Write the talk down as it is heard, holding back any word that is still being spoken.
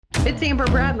It's Amber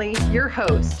Bradley, your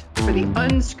host for the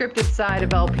unscripted side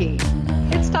of LP.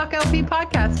 It's Talk LP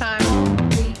podcast time.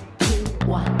 3, 2,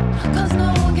 1. 'Cause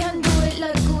no one can do it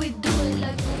like we do it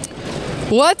like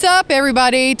we. What's up,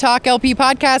 everybody? Talk LP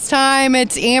podcast time.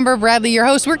 It's Amber Bradley, your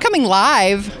host. We're coming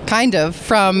live, kind of,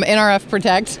 from NRF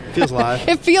Protect. Feels live.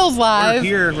 It feels live. We're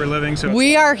here. We're living. So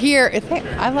We are here.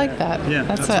 I like that. Yeah,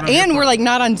 that's what I'm here and for. we're like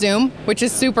not on Zoom, which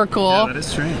is super cool. Yeah, that is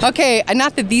strange. Okay,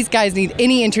 not that these guys need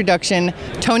any introduction.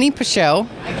 Tony Pichot.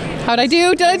 How'd I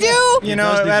do? Did I do? You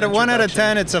know, at a 1 out of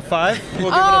 10, it's a 5.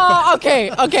 We'll give it a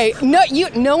 5. Oh, okay.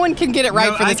 No one can get it right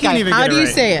No, for I this can't guy. even How get do it you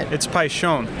right. say it? It's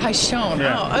paixão. Paixão.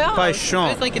 Yeah. Oh, Paixão.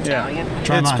 It's like Italian.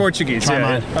 Try It's mine. Portuguese. Try yeah.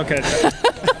 mine. Okay.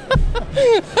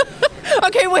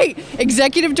 Okay, wait.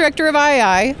 Executive Director of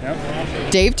II,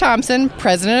 Yep. Dave Thompson,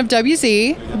 President of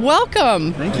WZ.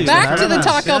 Welcome. Thank you. Back Thanks to for the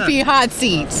having Talk us. LP hot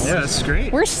seats. Yeah, that's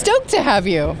great. We're stoked to have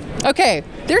you. Okay,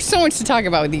 there's so much to talk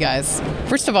about with you guys.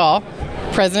 First of all,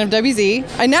 President of WZ.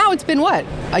 And now it's been what?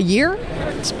 A year?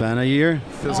 It's been a year.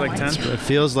 Feels like 10. It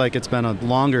feels like it's been a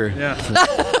longer. Yeah.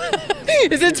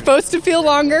 Is it supposed to feel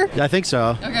longer? I think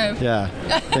so. Okay. Yeah,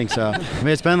 I think so. I mean,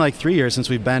 it's been like 3 years since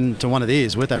we've been to one of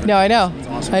these with everyone. No, I know.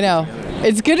 I know.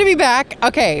 It's good to be back.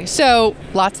 Okay, so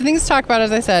lots of things to talk about,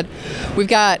 as I said. We've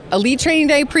got a lead training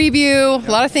day preview,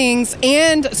 a lot of things.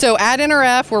 And so at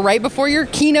NRF, we're right before your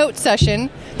keynote session.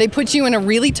 They put you in a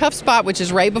really tough spot, which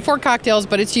is right before cocktails,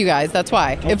 but it's you guys. That's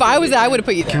why. If I was, I would have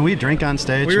put you there. Can we drink on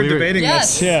stage? We were debating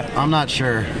Yes. this. Yeah. I'm not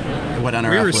sure what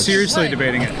NRF We were was. seriously Right.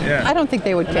 debating it. Yeah. I don't think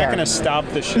they would They're not care. going to stop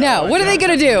the show. No, what are they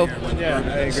going to do? Yeah,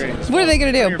 I agree. What are they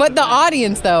going to do? But the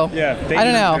audience, though, Yeah. I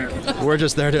don't know. We're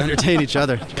just there to entertain each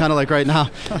other, kind of like right now.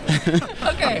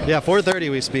 Okay. Yeah, 4:30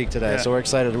 we speak today, Yeah. so we're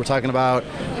excited. We're talking about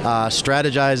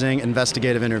strategizing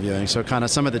investigative interviewing, so kind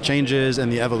of some of the changes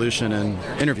and the evolution in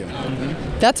interviewing.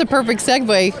 That's a perfect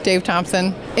segue, Dave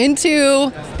Thompson,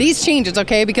 into these changes,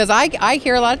 okay? Because I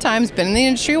hear a lot of times, been in the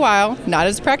industry a while, not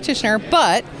as a practitioner,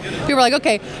 but people are like,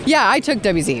 okay, yeah, I took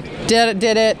WZ,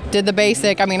 did the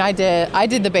basic. I mean, I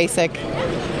did the basic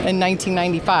in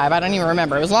 1995. I don't even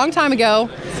remember. It was a long time ago.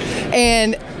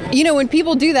 And you know, when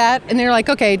people do that and they're like,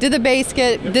 okay, did the basic,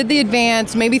 did the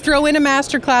advanced, maybe throw in a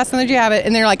master class and there you have it,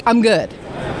 and they're like, I'm good.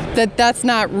 That's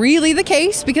not really the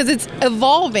case because it's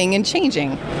evolving and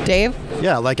changing. Dave?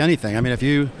 Yeah, like anything. I mean, if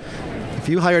you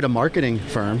hired a marketing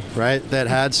firm, right, that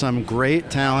had some great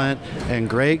talent and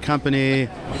great company,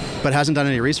 but hasn't done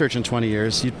any research in 20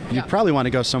 years, you'd probably want to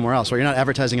go somewhere else, where you're not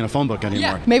advertising in a phone book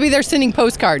anymore. Maybe they're sending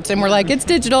postcards and we're like, it's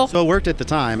digital. So it worked at the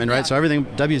time, and right, so everything,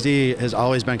 WZ has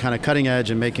always been kind of cutting edge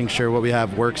and making sure what we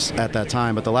have works at that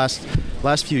time. But the last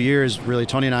few years, really,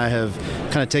 Tony and I have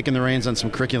kind of taken the reins on some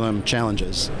curriculum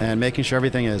challenges and making sure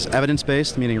everything is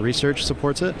evidence-based, meaning research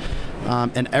supports it.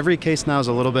 And every case now is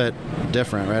a little bit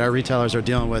different, right? Our retailers are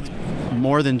dealing with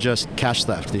more than just cash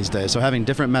theft these days. So having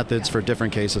different methods for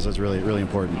different cases is really, really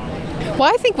important. Well,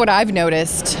 I think what I've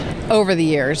noticed over the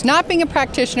years, not being a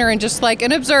practitioner and just like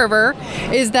an observer,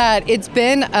 is that it's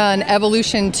been an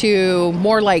evolution to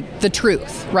more like the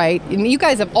truth, right? And you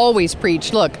guys have always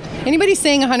preached, look, anybody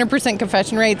saying 100%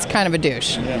 confession rate's kind of a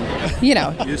douche. You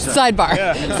know, sidebar.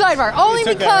 Yeah. Sidebar. Only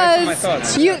took that right from my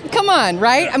because thoughts. come on,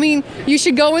 right? I mean, you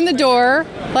should go in the door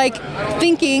like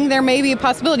thinking there may be a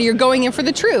possibility you're going in for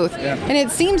the truth. Yeah. And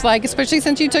it seems like, especially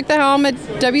since you took the helm at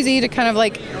WZ, to kind of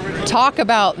like talk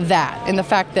about that and the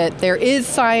fact that there is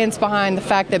science behind the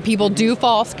fact that people do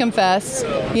false confess.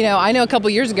 You know, I know a couple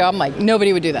years ago, I'm like,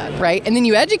 nobody would do that, right? And then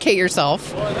you educate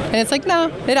yourself and it's like, no,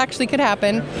 it actually could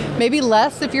happen. Maybe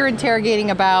less if you're interrogating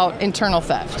about internal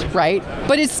theft, right?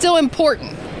 But it's still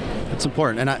important. It's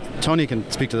important, and Tony can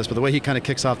speak to this, but the way he kind of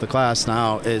kicks off the class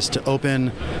now is to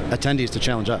open attendees to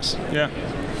challenge us. Yeah.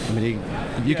 I mean,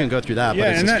 you can go through that, Yeah, but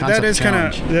it's and this that concept is of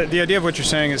kind challenge. of the idea of what you're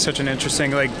saying is such an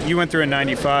interesting. Like you went through in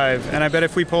 '95, and I bet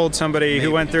if we polled somebody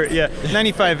who went through,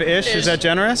 95-ish, is that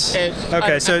generous?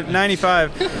 Okay, so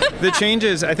 95. The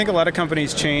changes, I think a lot of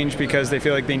companies change because they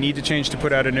feel like they need to change to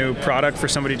put out a new product for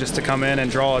somebody just to come in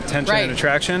and draw attention Right. and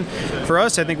attraction. For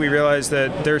us, I think we realized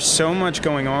that there's so much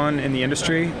going on in the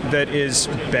industry that is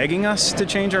begging us to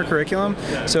change our curriculum.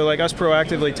 So like us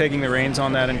proactively taking the reins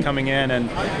on that and coming in and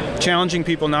challenging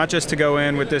people not just to go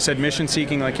in with this admission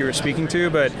seeking like you were speaking to,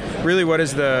 but really what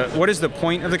is the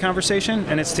point of the conversation?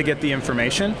 And it's to get the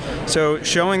information. So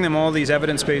showing them all these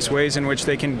evidence-based ways in which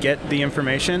they can get the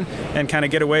information and kind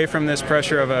of get away from this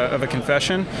pressure of a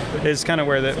confession is kind of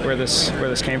where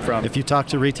this came from. If you talk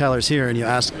to retailers here and you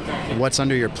ask what's on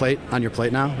your plate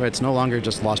now, right, it's no longer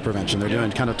just loss prevention. They're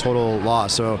doing kind of total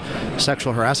loss. So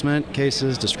sexual harassment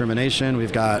cases, discrimination.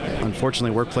 We've got,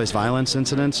 unfortunately, workplace violence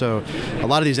incidents. So a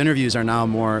lot of these interviews are now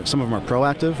more some of them are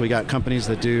proactive. We got companies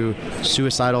that do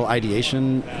suicidal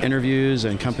ideation interviews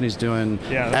and companies doing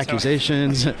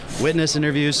accusations, witness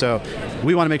interviews. So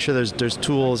we want to make sure there's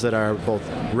tools that are both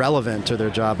relevant to their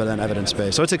job but then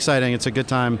evidence-based. So it's exciting. It's a good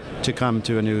time to come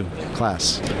to a new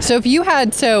class. So if you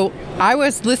had, I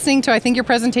was listening to, I think, your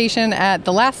presentation at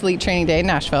the last Elite Training Day in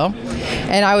Nashville,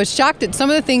 and I was shocked at some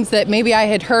of the things that maybe I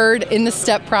had heard in the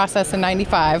STEP process in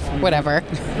 95,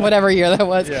 whatever year that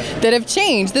was, that have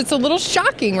changed. That's a little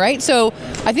shocking, right? So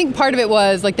I think part of it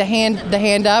was like the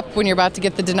hand up when you're about to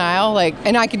get the denial, like,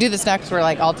 and I could do this next, we're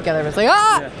like all together, it's like,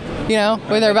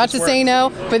 when they're about to say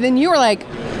no, but then you were like,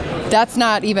 that's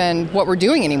not even what we're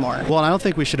doing anymore. Well, I don't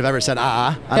think we should have ever said,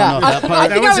 I don't know if that part. I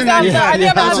think that was in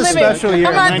that was a special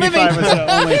year. 95 was the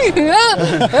only.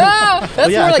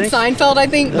 That's more like Seinfeld, I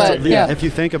think. But if you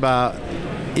think about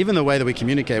even the way that we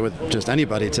communicate with just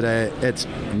anybody today, it's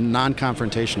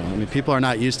non-confrontational. I mean, people are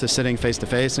not used to sitting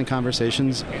face-to-face in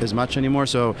conversations as much anymore,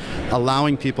 so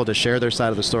allowing people to share their side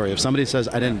of the story. If somebody says,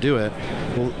 I didn't do it,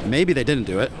 well, maybe they didn't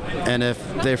do it, and if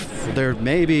they're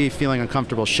maybe feeling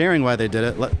uncomfortable sharing why they did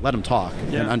it, let them talk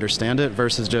and understand it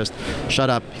versus just, shut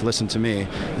up, listen to me.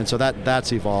 And so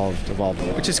that's evolved a lot.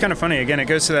 Which is kind of funny. Again, it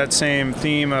goes to that same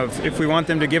theme of if we want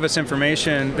them to give us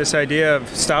information, this idea of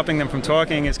stopping them from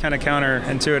talking is kind of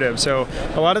counterintuitive. So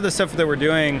a lot of the stuff that we're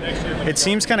doing, it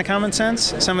seems kind of common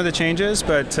sense, some of the changes,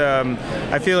 but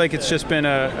I feel like it's just been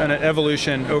an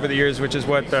evolution over the years, which is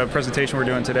what the presentation we're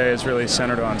doing today is really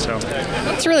centered on. So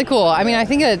that's really cool. I mean, I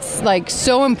think it's like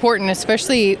so important,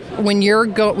 especially when you're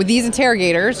with these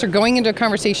interrogators or going into a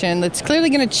conversation that's clearly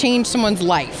going to change someone's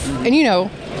life. And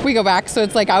we go back, so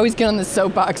it's like I always get on the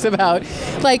soapbox about,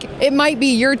 like, it might be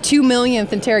your 2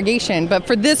 millionth interrogation, but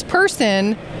for this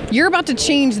person, you're about to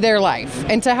change their life,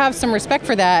 and to have some respect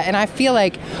for that. And I feel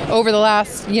like over the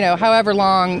last, however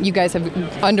long you guys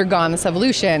have undergone this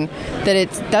evolution,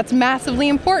 that's massively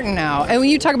important now. And when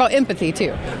you talk about empathy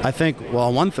too, I think,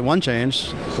 well, one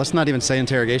change, let's not even say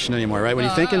interrogation anymore, right? When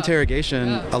you think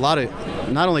interrogation, a lot of,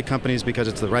 not only companies because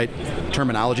it's the right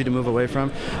terminology to move away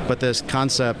from, but this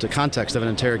concept, the context of an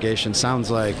interrogation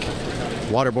sounds like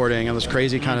waterboarding and this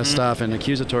crazy kind of stuff and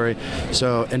accusatory.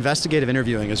 So investigative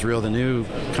interviewing is the new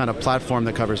kind of platform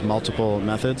that covers multiple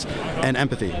methods, and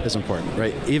empathy is important,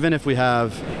 right? Even if we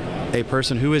have a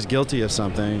person who is guilty of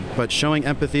something, but showing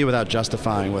empathy without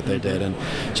justifying what they did. And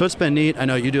so it's been neat. I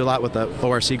know you do a lot with the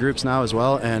ORC groups now as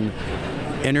well, and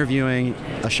interviewing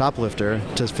a shoplifter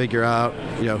to figure out,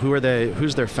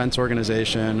 who's their fence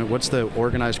organization, what's the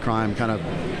organized crime kind of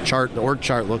chart, the org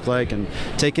chart look like, and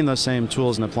taking those same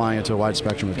tools and applying it to a wide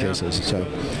spectrum of cases.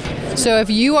 So if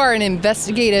you are an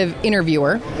investigative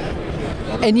interviewer,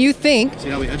 and you think,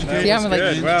 I'm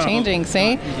like changing,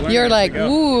 see? You're like,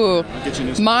 ooh,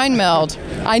 mind meld.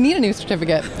 I need a new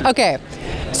certificate. Okay.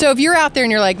 So if you're out there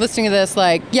and you're like listening to this,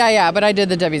 like, but I did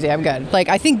the WZ, I'm good. Like,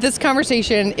 I think this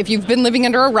conversation, if you've been living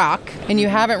under a rock and you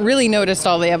haven't really noticed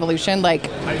all the evolution, like,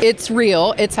 it's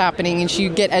real, it's happening, and you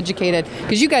should get educated.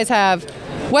 Because you guys have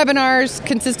webinars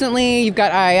consistently, you've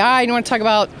got IAI, you want to talk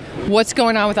about what's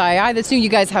going on with IAI that's new. You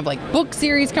guys have, like, book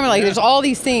series coming, like, there's all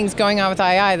these things going on with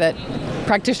IAI that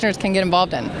practitioners can get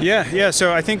involved in. Yeah.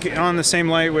 So I think on the same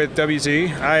light with WZ,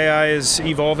 IAI is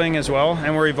evolving as well,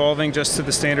 and we're evolving just to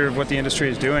the standard of what the industry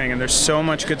is doing. And there's so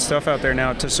much good stuff out there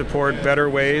now to support better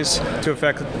ways to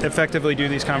effectively do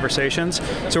these conversations.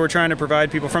 So we're trying to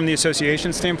provide people from the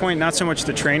association standpoint, not so much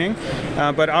the training,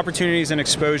 but opportunities and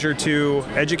exposure to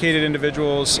educated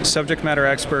individuals, subject matter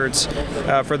experts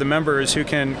for the members who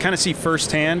can kind of see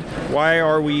firsthand why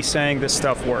are we saying this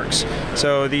stuff works.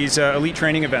 So these elite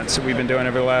training events that we've been doing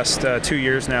over the last 2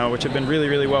 years now, which have been really,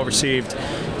 really well received.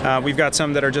 We've got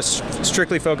some that are just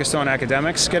strictly focused on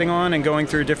academics getting on and going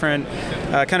through different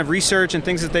kind of research and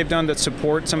things that they've done that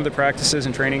support some of the practices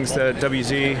and trainings that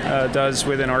WZ does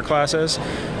within our classes.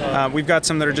 We've got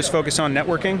some that are just focused on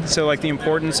networking, so like the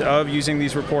importance of using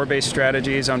these rapport-based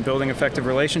strategies on building effective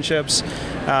relationships,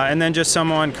 and then just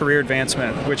some on career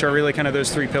advancement, which are really kind of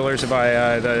those 3 pillars of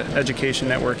IAI, the education,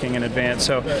 networking, and advance.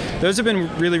 So those have been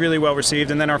really, really well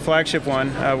received. And then our flagship one,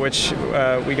 which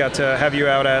we got to have you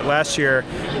out at last year,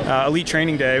 Elite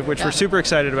Training Day, which we're super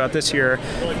excited about this year.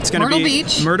 It's going to be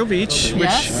Myrtle Beach, which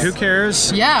who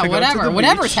cares? Yeah,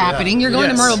 whatever's happening, you're going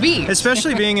to Myrtle Beach.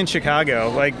 Especially being in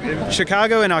Chicago. Like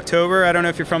Chicago in October, I don't know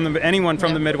if you're from anyone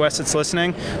from the Midwest that's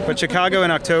listening, but Chicago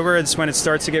in October is when it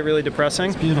starts to get really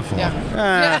depressing. It's beautiful.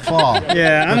 Fall.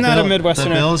 Yeah, I'm not a Midwesterner. The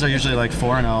Bills are usually like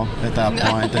 4-0 at that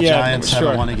point. The Giants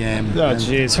haven't won a game. Oh,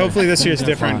 jeez. Hopefully this year's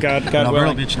different. God willing.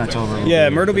 Myrtle Beach in October. Yeah,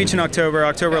 Myrtle Beach in October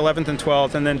 11th and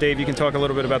 12th, and then Dave, you can talk a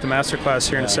little bit about the masterclass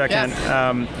here in a second.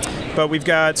 But we've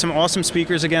got some awesome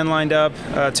speakers again lined up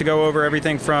to go over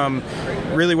everything from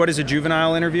really what is a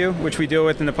juvenile interview, which we deal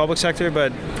with in the public sector,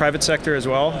 but private sector as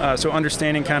well. So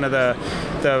understanding kind of the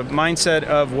mindset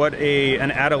of what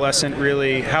an adolescent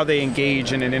really, how they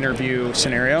engage in an interview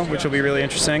scenario, which will be really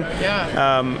interesting.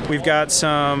 Yeah. We've got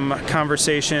some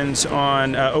conversations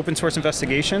on open source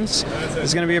investigations.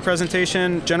 There's going to be a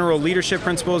presentation. General leadership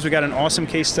principles. We got an awesome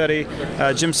case study.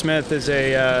 Jim Smith is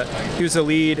he was the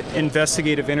lead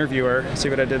investigative interviewer. See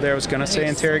what I did there? I was going to say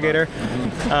interrogator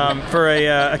for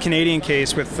a Canadian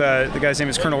case with the guy's name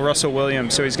is Colonel Russell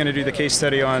Williams. So he's going to do the case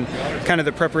study on kind of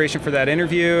the preparation for that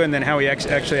interview and then how he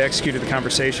actually executed the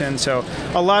conversation. So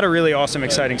a lot of really awesome,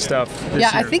 exciting stuff this year.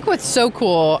 I think what's so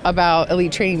cool about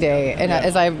Elite Training Day, and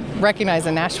as I recognize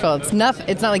in Nashville, it's not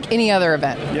like any other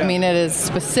event. Yeah. I mean, it is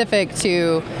specific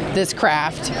to this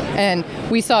craft. And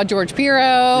we saw George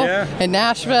Piro in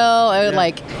Nashville.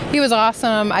 Like, he was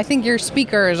awesome. I think your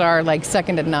speakers are like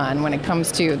second to none when it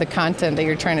comes to the content that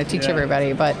you're trying to teach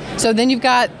everybody. But so then you've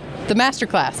got the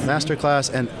masterclass.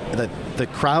 Masterclass, and the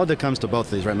crowd that comes to both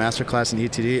of these, right? Masterclass and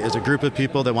ETD is a group of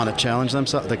people that want to challenge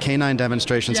themselves. The canine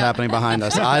demonstration's happening behind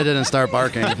us. I didn't start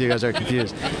barking, if you guys are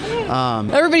confused.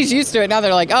 Everybody's used to it. Now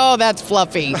they're like, oh, that's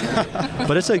fluffy.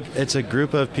 But it's a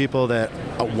group of people that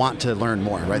want to learn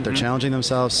more, right? They're challenging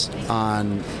themselves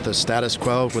on the status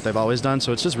quo, what they've always done.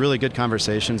 So it's just really good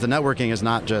conversations. The networking is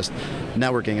not just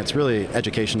networking. It's really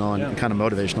educational and kind of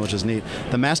motivational, which is neat.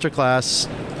 The masterclass,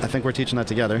 I think we're teaching that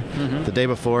together the day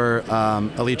before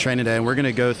Elite Training Day, and we're going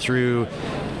to go through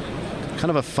kind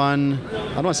of a fun,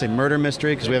 I don't want to say murder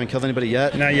mystery because we haven't killed anybody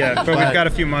yet. Not yet, but we've got a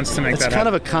few months to make that happen. It's kind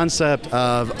of a concept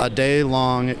of a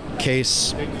day-long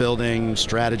case building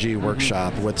strategy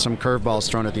workshop with some curveballs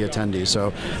thrown at the attendees.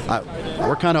 So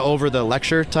we're kind of over the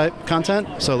lecture type content.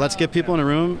 So let's get people in a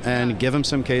room and give them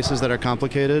some cases that are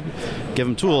complicated, give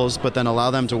them tools, but then allow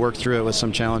them to work through it with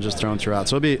some challenges thrown throughout.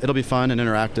 So it'll be fun and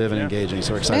interactive and engaging.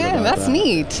 So we're excited about that. That's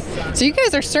neat. So you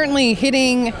guys are certainly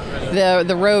hitting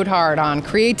the road hard on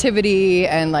creativity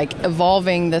and like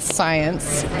evolving this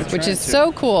science, which is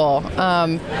so cool.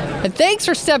 And thanks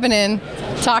for stepping in,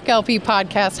 Talk LP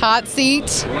Podcast Hot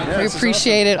Seat. We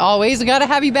appreciate it always. We got to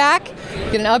have you back.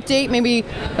 Get an update, maybe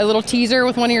a little teaser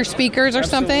with one of your speakers or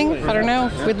something. I don't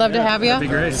know. We'd love to have you. That'd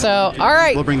be great. So, all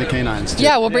right. We'll bring the canines too.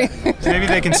 Yeah, we'll bring. Maybe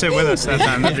they can sit with us that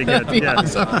time. That'd be good. That'd be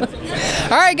awesome.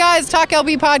 All right, guys. Talk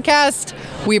LP Podcast.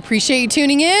 We appreciate you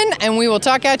tuning in, and we will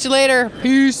talk at you later.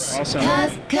 Peace. Awesome.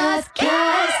 Cause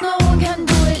no one can